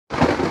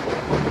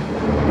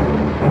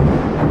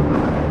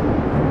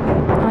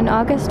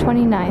August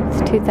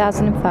 29,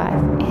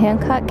 2005,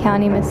 Hancock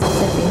County,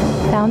 Mississippi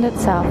found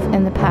itself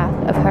in the path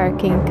of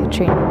Hurricane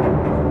Katrina.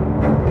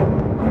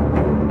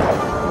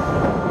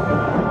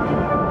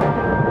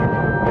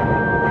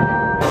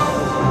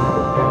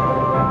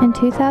 In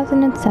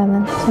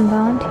 2007, some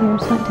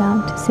volunteers went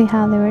down to see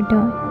how they were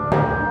doing.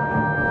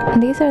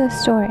 And these are the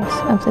stories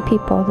of the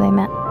people they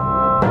met.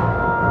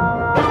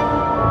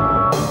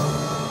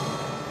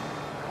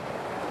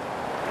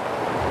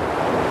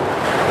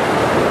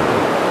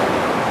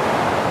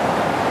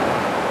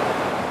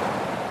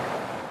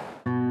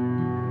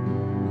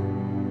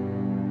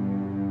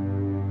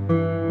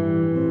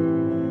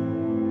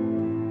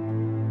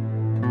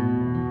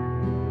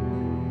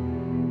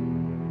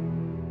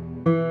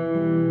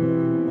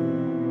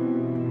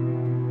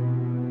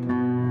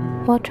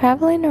 While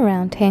traveling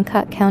around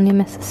Hancock County,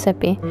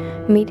 Mississippi,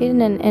 meeting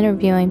and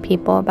interviewing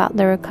people about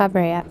their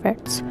recovery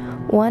efforts,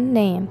 one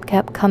name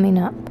kept coming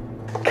up.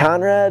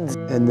 Conrad.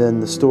 And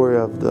then the story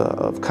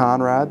of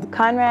Conrad.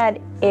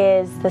 Conrad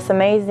is this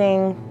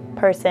amazing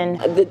person.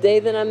 The day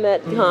that I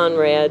met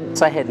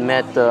Conrad, I had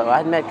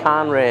met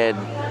Conrad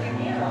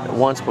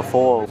once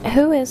before.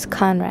 Who is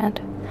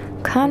Conrad?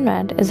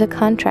 Conrad is a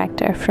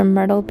contractor from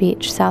Myrtle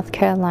Beach, South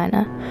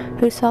Carolina,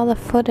 who saw the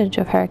footage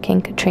of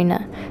Hurricane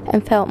Katrina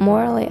and felt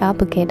morally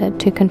obligated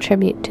to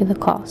contribute to the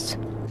cause.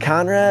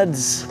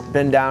 Conrad's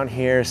been down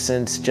here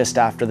since just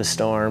after the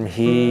storm.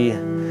 He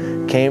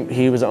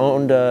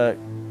owned a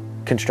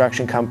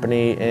construction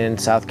company in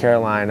South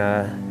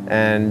Carolina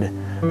and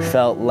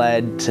felt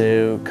led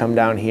to come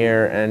down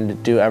here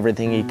and do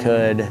everything he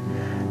could,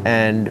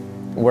 and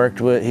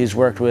he's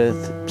worked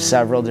with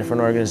several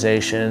different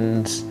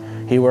organizations.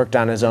 He worked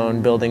on his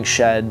own, building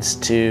sheds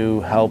to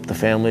help the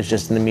families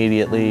just in the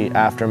immediately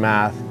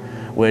aftermath,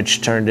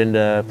 which turned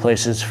into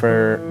places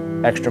for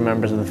extra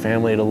members of the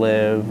family to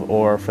live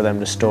or for them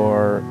to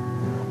store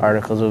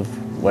articles of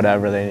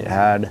whatever they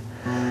had.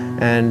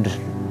 And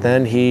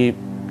then he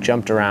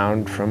jumped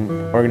around from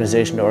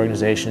organization to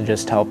organization,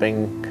 just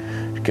helping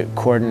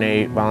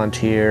coordinate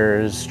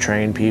volunteers,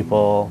 train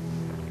people.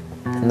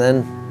 And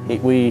then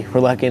we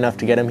were lucky enough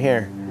to get him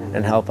here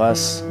and help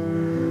us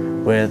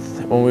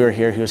when we were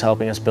here, he was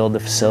helping us build the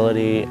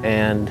facility,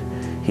 and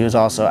he was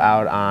also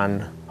out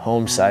on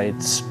home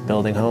sites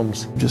building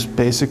homes. Just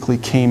basically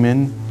came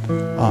in,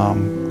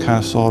 kind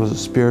of saw it as a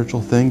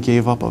spiritual thing,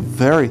 gave up a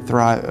very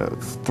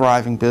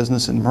thriving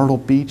business in Myrtle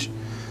Beach,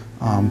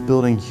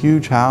 building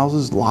huge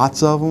houses,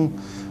 lots of them,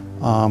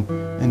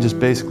 and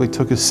just basically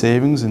took his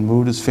savings and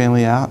moved his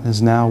family out, and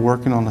is now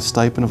working on a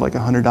stipend of like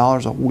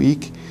 $100 a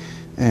week,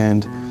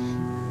 and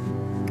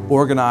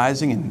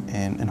organizing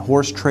and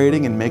horse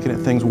trading and making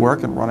things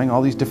work and running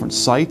all these different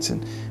sites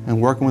and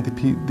working with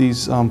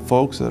these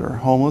folks that are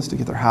homeless to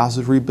get their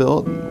houses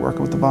rebuilt, and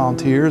working with the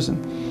volunteers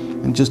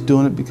and just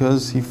doing it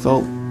because he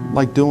felt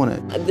like doing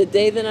it. The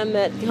day that I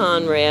met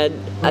Conrad,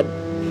 I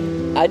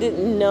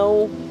didn't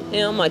know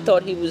him. I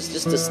thought he was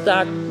just a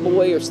stock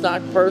boy or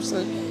stock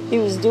person. He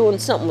was doing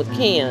something with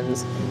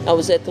cans. I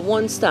was at the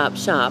one-stop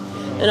shop,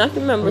 and I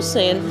can remember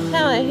saying,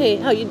 "Hi, hey,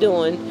 how you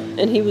doing?"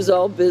 And he was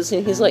all busy,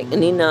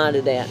 and he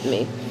nodded at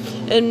me.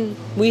 And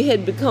we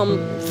had become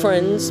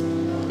friends,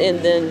 and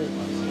then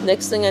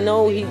next thing I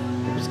know, he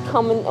was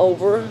coming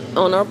over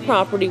on our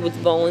property with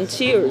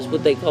volunteers,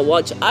 what they call,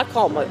 I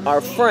call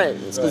our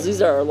friends, because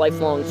these are our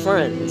lifelong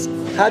friends.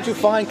 How'd you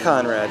find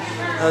Conrad?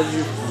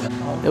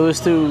 It was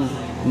through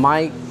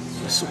Mike,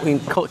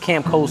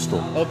 Camp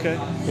Coastal. Okay.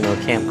 You know,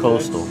 Camp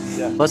Coastal.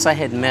 Yeah. Plus I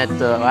had met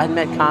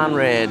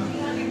Conrad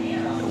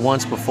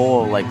once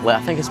before, like I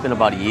think it's been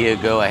about a year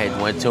ago. I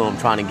had went to him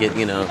trying to get,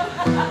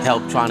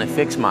 help trying to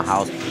fix my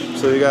house.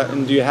 So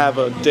do you have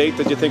a date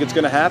that you think it's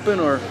going to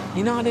happen, or?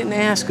 I didn't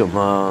ask him.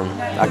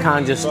 I kind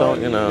of just thought,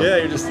 Yeah,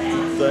 you're just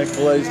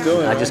thankful that he's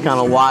doing it. I just kind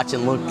of watch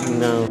and look,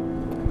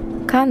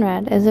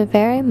 Conrad is a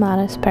very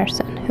modest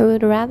person who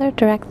would rather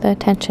direct the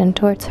attention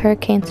towards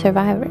hurricane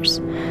survivors,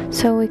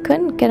 so we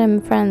couldn't get him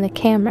in front of the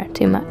camera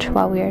too much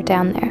while we were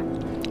down there.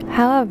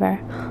 However,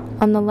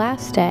 on the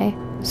last day,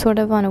 sort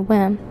of on a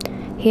whim,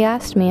 he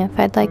asked me if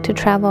I'd like to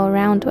travel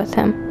around with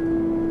him.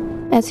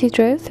 As he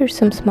drove through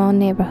some small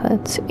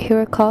neighborhoods, he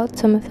recalled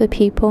some of the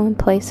people and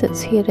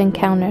places he had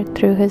encountered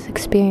through his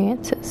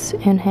experiences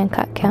in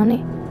Hancock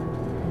County.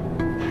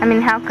 I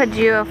mean, how could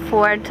you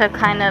afford to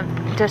kind of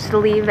just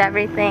leave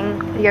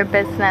everything, your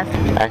business?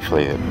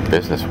 Actually,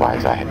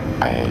 business-wise, I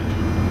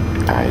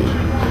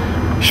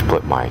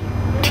split my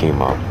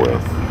team up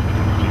with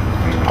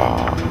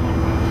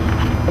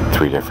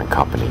 3 different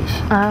companies,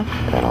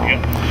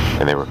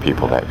 and they were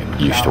people that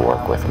used to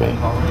work with me,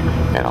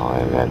 and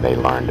then they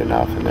learned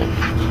enough,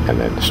 and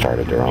then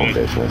started their own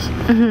business,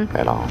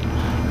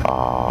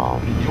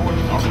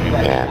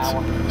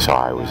 and so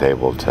I was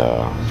able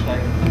to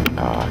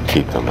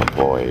keep them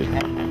employed.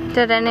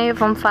 Did any of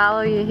them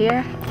follow you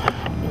here?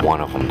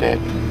 One of them did.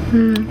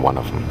 One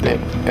of them did.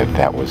 And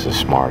that was a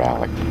smart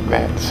aleck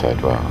that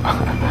said, well,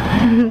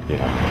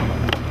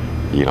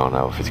 you don't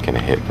know if it's going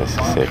to hit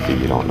Mississippi,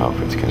 you don't know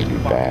if it's going to be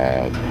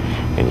bad,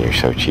 and you're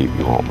so cheap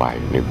you won't buy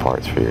new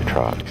parts for your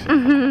trucks.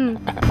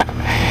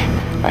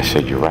 I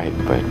said, "You're right,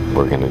 but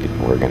we're gonna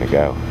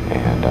go."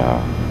 And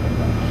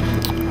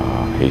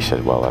he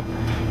said, "Well,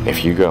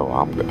 if you go,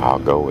 I'll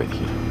go with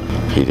you."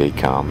 He did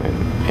come,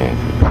 and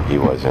he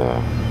was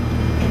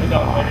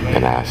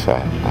an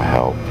asset, a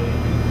help.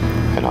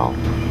 You know,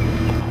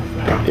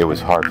 it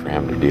was hard for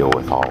him to deal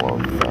with all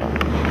of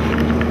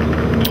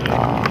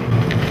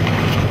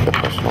the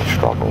personal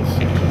struggles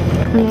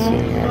and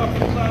seeing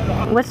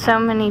everything. With so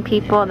many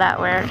people that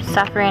were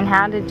suffering,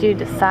 how did you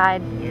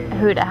decide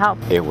who to help?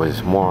 It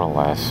was more or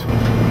less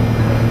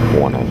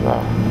one of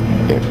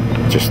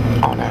just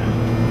on an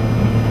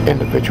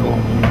individual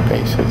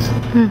basis.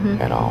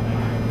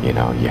 You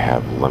know, you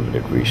have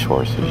limited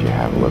resources, you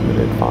have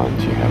limited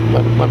funds, you have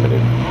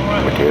limited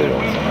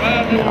materials,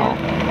 you know,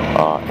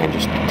 and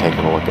just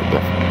taking a look at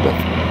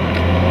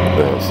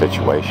the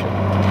situation,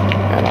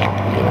 you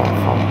know,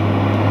 from...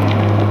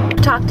 You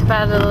talked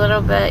about it a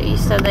little bit. You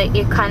said that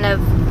you kind of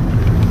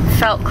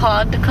felt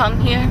called to come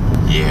here.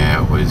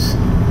 Yeah, it was,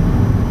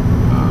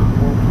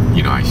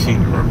 you know, I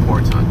seen the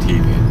reports on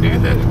TV and knew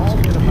that it was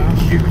going to be a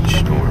huge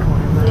storm.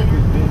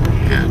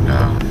 And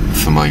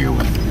familiar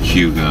with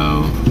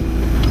Hugo,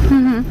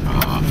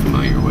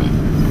 familiar with,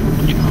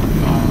 you know,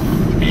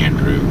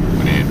 Andrew.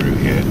 When Andrew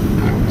hit,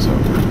 I was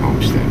over at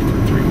Homestead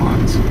for 3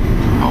 months.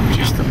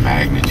 Just the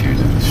magnitude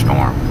of the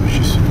storm was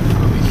just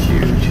really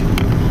huge,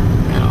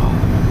 you know.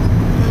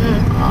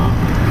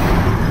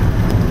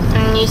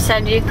 And you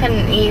said you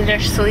couldn't eat or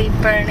sleep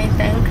or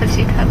anything because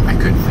you couldn't. I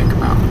couldn't think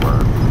about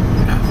work,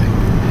 nothing.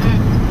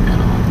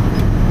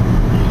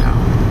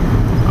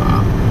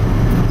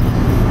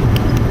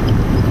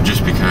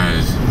 Just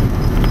because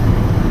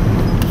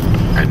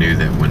I knew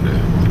that when the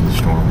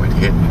storm would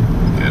hit me,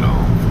 you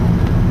know,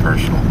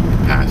 personal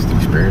past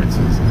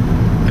experiences,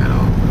 you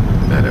know,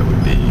 that it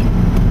would be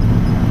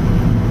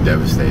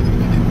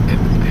devastating,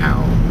 and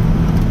how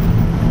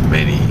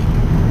many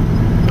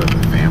of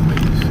the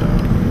families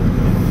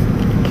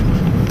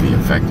be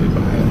affected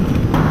by it.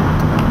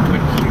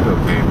 When Hugo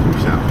came through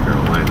South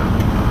Carolina,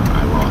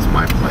 I lost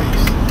my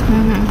place,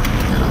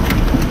 you know,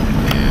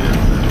 and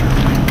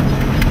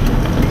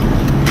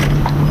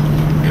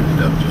ended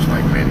up just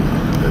like many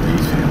of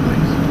these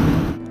families.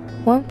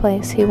 One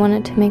place he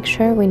wanted to make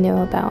sure we knew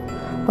about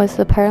was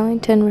the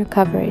Pearlington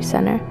Recovery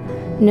Center,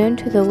 known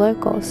to the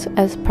locals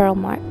as Pearl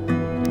Mart.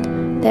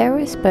 There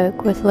we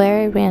spoke with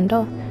Larry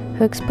Randall,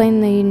 who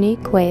explained the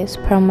unique ways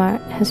Pearl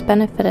Mart has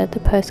benefited the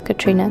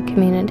post-Katrina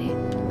community.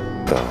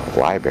 The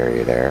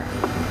library there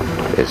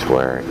is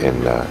where,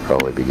 in the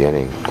early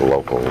beginning,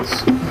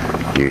 locals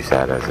used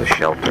that as a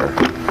shelter.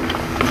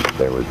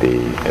 There would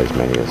be as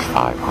many as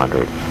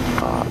 500.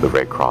 The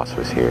Red Cross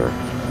was here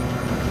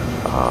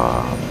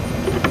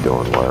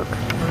doing work.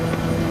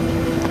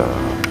 The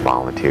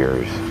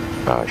volunteers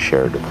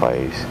shared the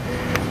place.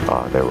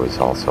 There was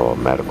also a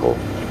medical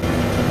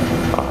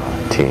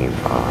team,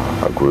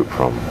 a group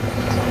from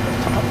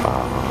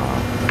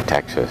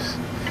Texas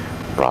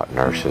brought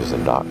nurses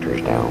and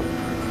doctors down,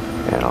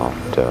 you know,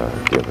 to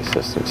give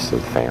assistance to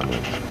the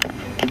families.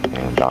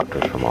 And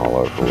doctors from all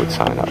over would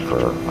sign up for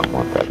a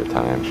month at a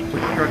time.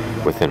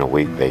 Within a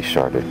week, they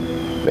set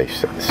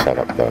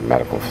up the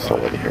medical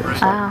facility here.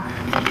 So, wow.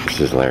 This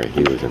is Larry.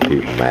 He was in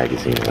People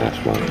magazine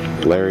last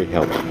month. Larry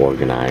helps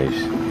organize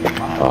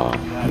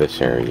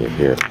this area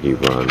here. He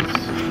runs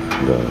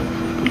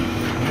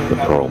the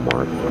Pearl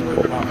Mart,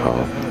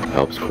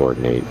 helps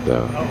coordinate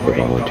the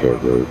volunteer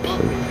groups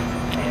and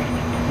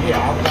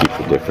keep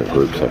the different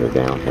groups that are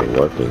down here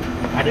working.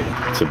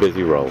 It's a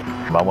busy role.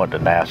 I went to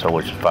NASA,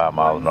 which is 5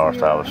 miles north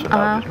of us, and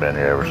I've just been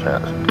here ever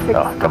since.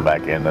 Come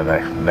back in the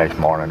next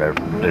morning,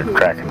 they're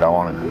cracking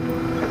dawn,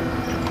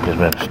 and just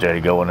been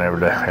steady going every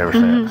day ever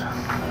since.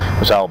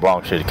 It's all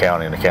belongs to the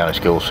county and the county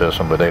school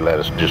system, but they let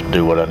us just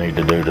do what I need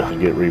to do to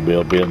get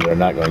rebuilt building. They're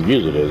not going to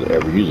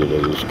ever use it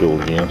as a school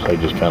again, so they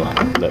just kind of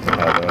let me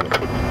have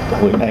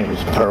that. We named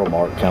it Pearl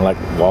Mart, kind of like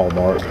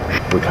Walmart.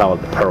 We call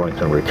it the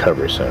Pearlington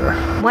Recovery Center.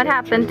 What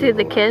happened to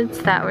the kids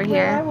that were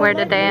here? Where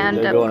did they end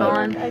up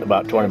going?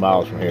 About 20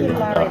 miles from here,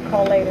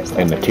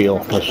 in the Teal,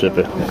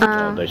 Mississippi.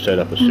 They set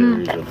up a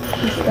series of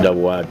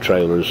double-wide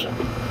trailers.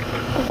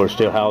 We're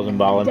still housing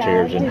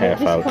volunteers in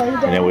Half Out,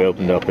 and then we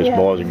opened up this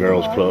Boys and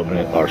Girls Club,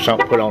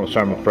 put on a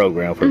summer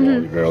program for boys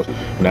and girls.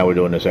 And now we're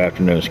doing this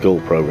afternoon school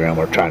program.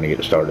 We're trying to get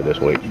it started this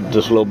week.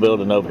 This little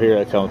building over here,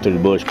 that comes through the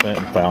Bush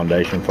Clinton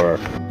Foundation for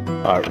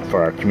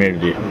our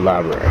community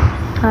library.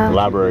 The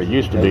library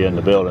used to be in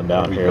the building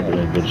down here, but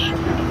it's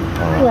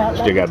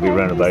still got to be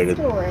renovated.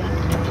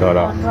 So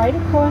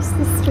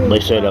they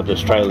set up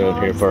this trailer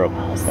in here for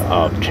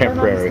a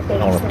temporary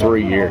on a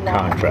 3-year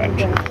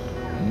contract.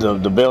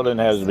 The building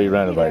has to be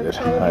renovated.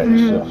 Right,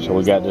 so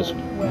we got this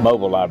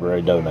mobile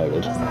library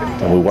donated,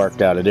 and we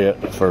worked out of it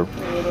for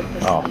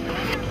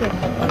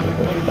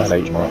about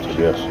 8 months, I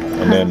guess.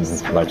 And then,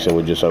 like I said,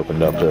 we just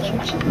opened up this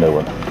new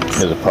one.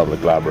 It's a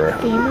public library.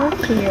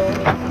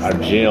 Our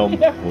gym,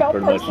 we're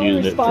pretty much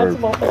using it for a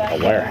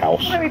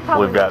warehouse.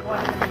 We've got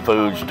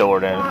food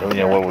stored in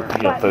it, where we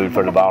get food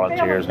for the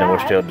volunteers, and then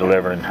we're still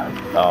delivering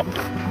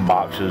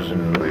boxes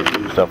and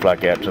stuff like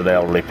that to the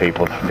elderly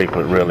people that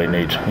really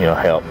need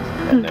help.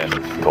 And then,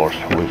 of course,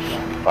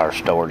 our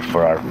storage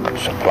for our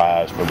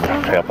supplies for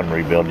helping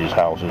rebuild these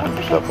houses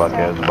and stuff like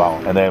that.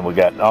 And then we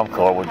got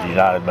Encore with the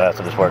United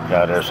Methodist working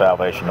out there,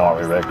 Salvation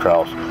Army, Red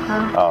Cross,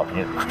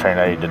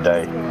 Katrina Aid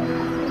Today,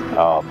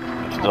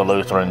 the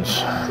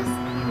Lutherans,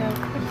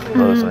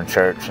 Lutheran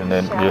Church, and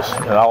then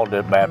and all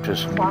the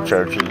Baptist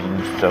churches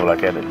and stuff like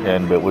that.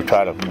 But we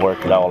try to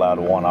work it all out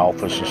of one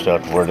office and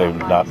stuff where there's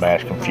not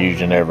mass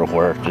confusion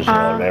everywhere. Just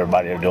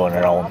everybody are doing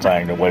their own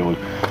thing. The way we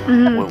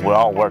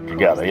all work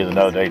together, even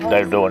though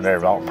they're doing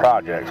their own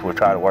projects. We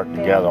try to work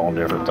together on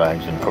different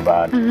things and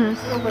provide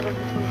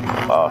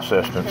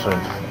assistance.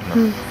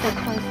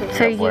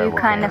 So you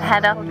kind of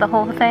head up the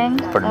whole thing?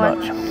 Pretty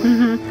much.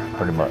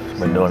 Pretty much.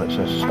 Been doing it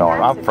since the start.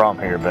 I'm from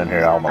here. Been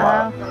here all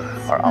my life.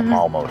 I'm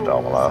almost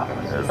all my life.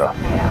 And,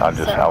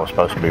 I was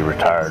supposed to be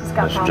retired.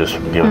 It's just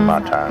giving my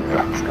time.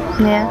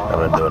 Yeah. I've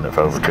been doing it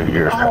for over 2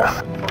 years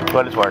now.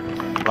 But it's working.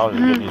 As long as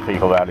you get these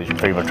people out of these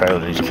FEMA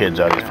trailers, these kids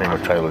out of these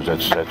FEMA trailers,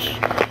 that's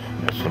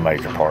the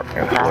major part.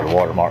 With the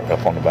watermark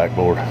up on the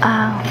backboard. That's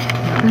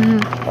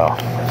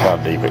how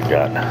deep it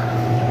got.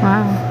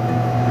 Wow.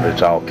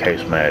 It's all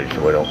case managed.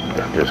 We don't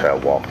just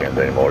have walk-ins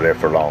anymore. There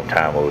for a long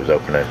time we was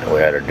opening.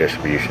 We had our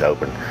distribution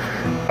open.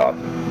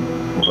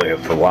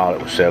 For a while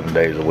it was 7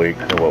 days a week.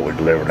 And what we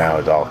deliver now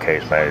is all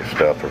case managed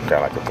stuff. It's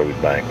kind of like a food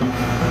bank.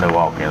 No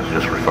walk-ins,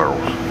 just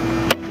referrals.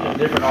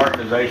 Different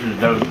organizations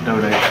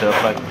donate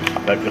stuff like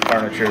the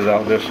furniture.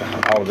 All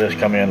of this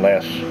come in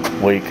last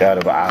week out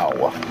of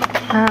Iowa.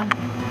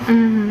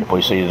 If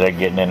we see they're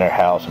getting in their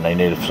house and they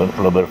need a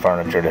little bit of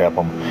furniture to help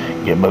them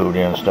get moved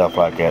in and stuff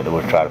like that,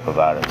 we try to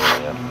provide it for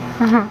them.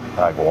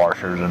 Like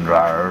washers and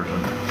dryers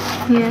and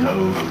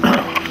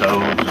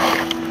stoves.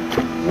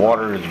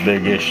 Water is a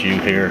big issue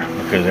here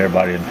because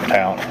everybody in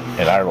town,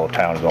 in our little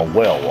town, is on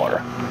well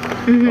water.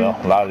 Well,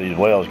 a lot of these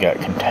wells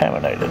got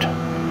contaminated.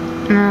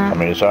 I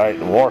mean, it's all right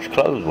to wash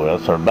clothes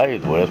with or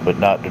bathe with, but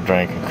not to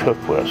drink and cook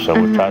with. So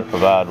we try to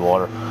provide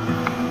water.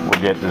 We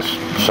get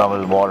some of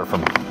the water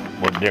from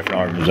different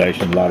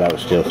organizations. A lot of it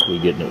still we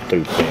getting it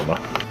through FEMA.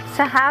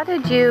 So how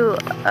did you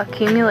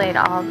accumulate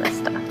all this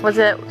stuff? Was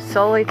it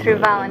solely through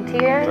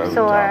volunteers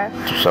or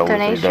donations?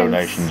 Through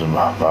donations and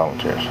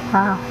volunteers.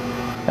 Wow.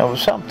 There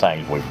was some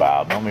things we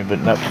buy, but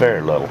not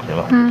very little,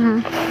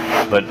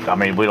 But I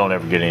mean, we don't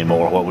ever get any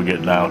more. What we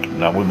get now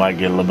we might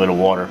get a little bit of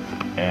water,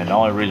 and the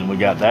only reason we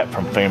got that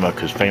from FEMA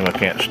because FEMA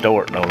can't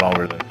store it no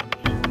longer than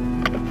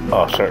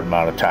a certain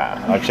amount of time.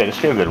 Like I said, it's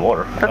still good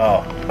water.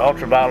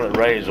 Ultraviolet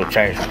rays will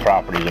change the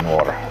properties in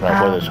water,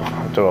 whether it's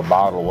through a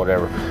bottle or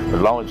whatever. But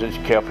as long as it's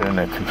kept in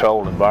a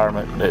controlled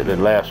environment, it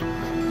lasts a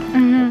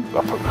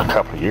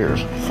couple of years.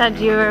 You said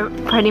you were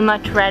pretty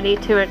much ready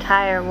to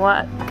retire.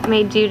 What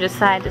made you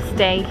decide to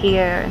stay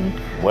here and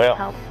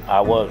help? I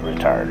was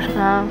retired.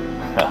 I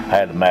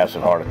had a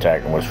massive heart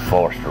attack and was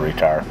forced to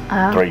retire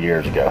 3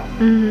 years ago.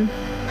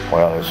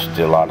 Well, there's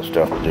still a lot of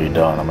stuff to be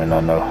done. I mean, I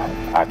know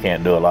I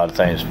can't do a lot of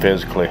things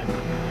physically.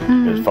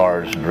 As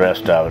far as the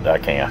rest of it, I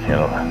can,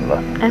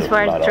 As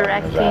far as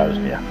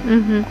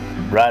directing.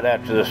 Right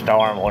after the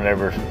storm,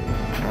 whenever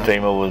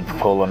FEMA was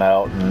pulling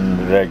out and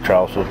the Red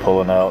Cross was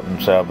pulling out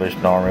and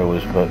Salvation Army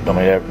was,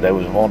 they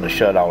was wanting to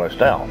shut all this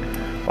down.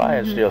 Well, I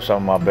had still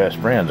some of my best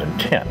friends in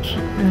tents,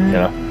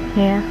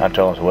 Yeah. I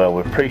told them, well,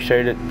 we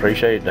appreciate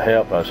the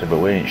help. I said, but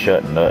we ain't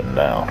shutting nothing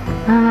down.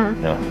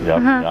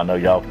 I know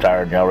y'all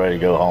tired and y'all ready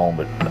to go home,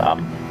 but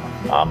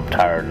I'm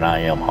tired and I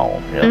am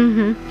home.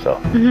 So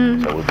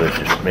we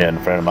just me and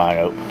a friend of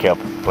mine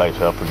kept the place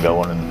up and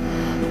going,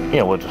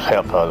 and we just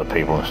help other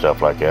people and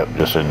stuff like that.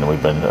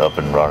 We've been up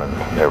and running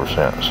ever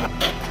since.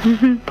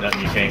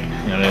 Nothing you can't,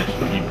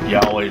 you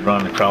always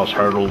run across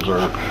hurdles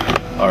or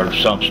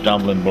some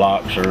stumbling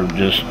blocks or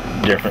just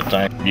different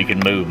things. You can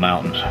move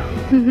mountains.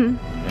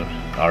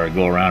 Or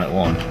go around at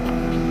once.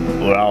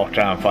 We're all the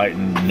time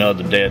fighting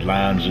other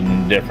deadlines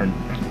and different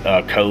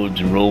codes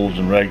and rules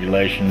and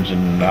regulations,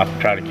 and I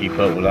try to keep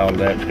up with all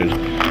that because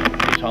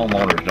these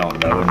homeowners don't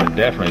know, and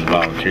definitely the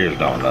volunteers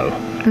don't know.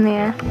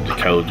 The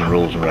codes and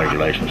rules and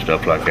regulations,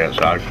 stuff like that.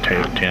 So I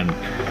attend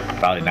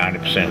probably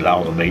 90% of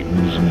all the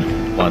meetings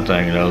and one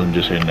thing and another,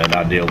 and then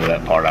I deal with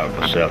that part out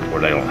myself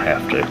where they don't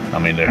have to. I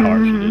mean, their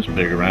hearts are just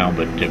big around,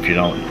 but if you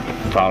don't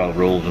follow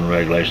rules and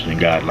regulations and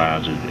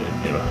guidelines,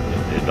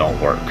 it don't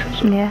work.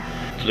 So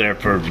there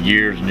for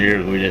years and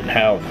years we didn't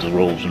have the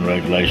rules and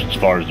regulations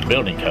as far as the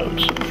building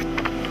codes.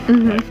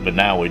 But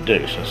now we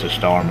do. Since the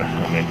storm, we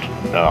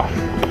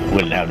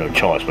didn't have no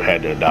choice. We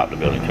had to adopt the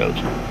building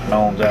codes.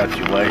 Homes out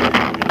your way, you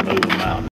can move them out.